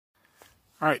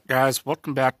Alright guys,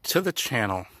 welcome back to the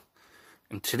channel.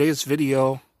 In today's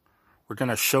video, we're going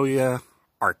to show you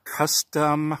our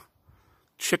custom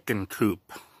chicken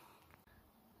coop.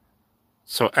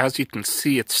 So as you can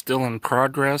see, it's still in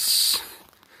progress.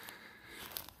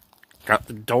 Got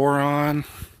the door on.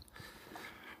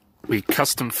 We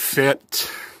custom fit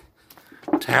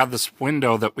to have this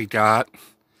window that we got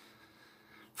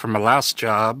from my last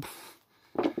job.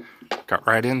 Got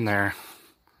right in there.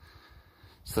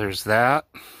 So there's that.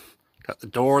 Got the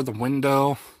door, the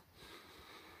window,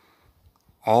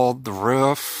 all the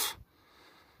roof.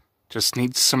 Just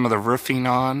needs some of the roofing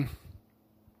on.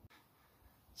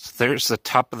 So there's the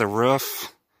top of the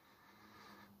roof.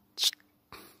 It's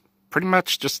pretty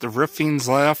much just the roofing's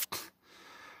left.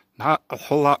 Not a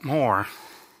whole lot more.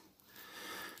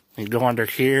 You go under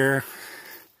here.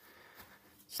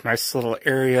 It's a nice little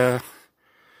area.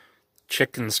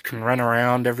 Chickens can run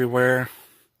around everywhere.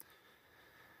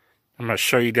 I'm going to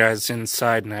show you guys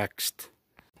inside next.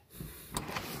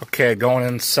 Okay, going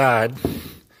inside.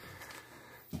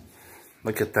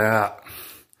 Look at that.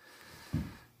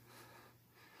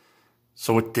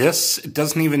 So with this, it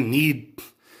doesn't even need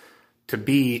to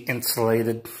be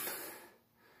insulated.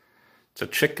 It's a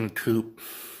chicken coop.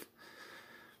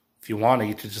 If you want to,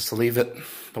 you could just leave it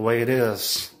the way it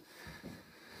is.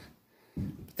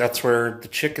 That's where the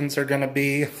chickens are going to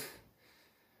be.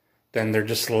 Then they're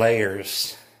just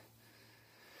layers.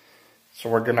 So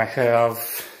we're going to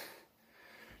have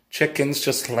chickens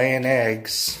just laying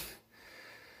eggs.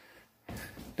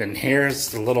 Then here's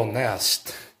the little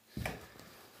nest.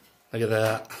 Look at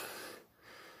that.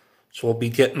 So we'll be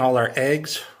getting all our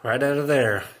eggs right out of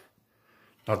there.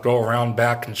 I'll go around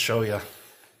back and show you.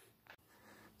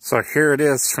 So here it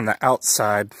is from the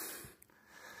outside.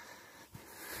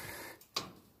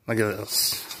 Look at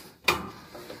this.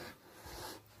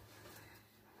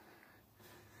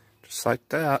 Just like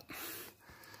that.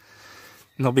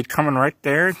 And they'll be coming right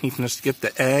there. You can just get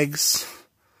the eggs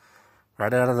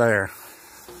right out of there.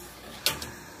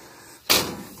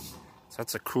 So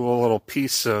that's a cool little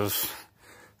piece of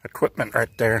equipment right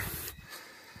there.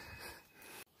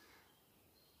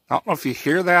 I don't know if you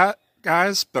hear that,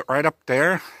 guys, but right up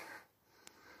there,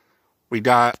 we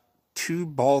got 2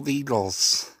 bald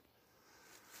eagles.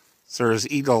 So there's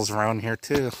eagles around here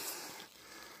too.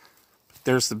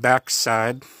 There's the back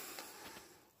side.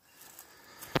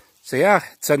 So yeah,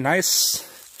 it's a nice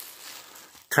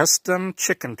custom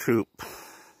chicken coop.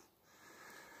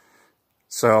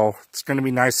 So it's going to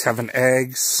be nice having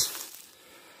eggs.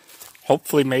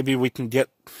 Hopefully maybe we can get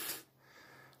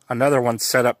another one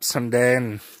set up someday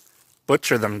and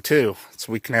butcher them too,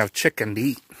 so we can have chicken to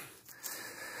eat.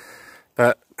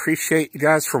 But appreciate you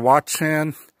guys for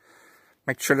watching.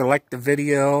 Make sure to like the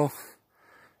video,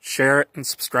 share it, and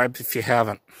subscribe if you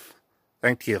haven't.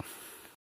 Thank you.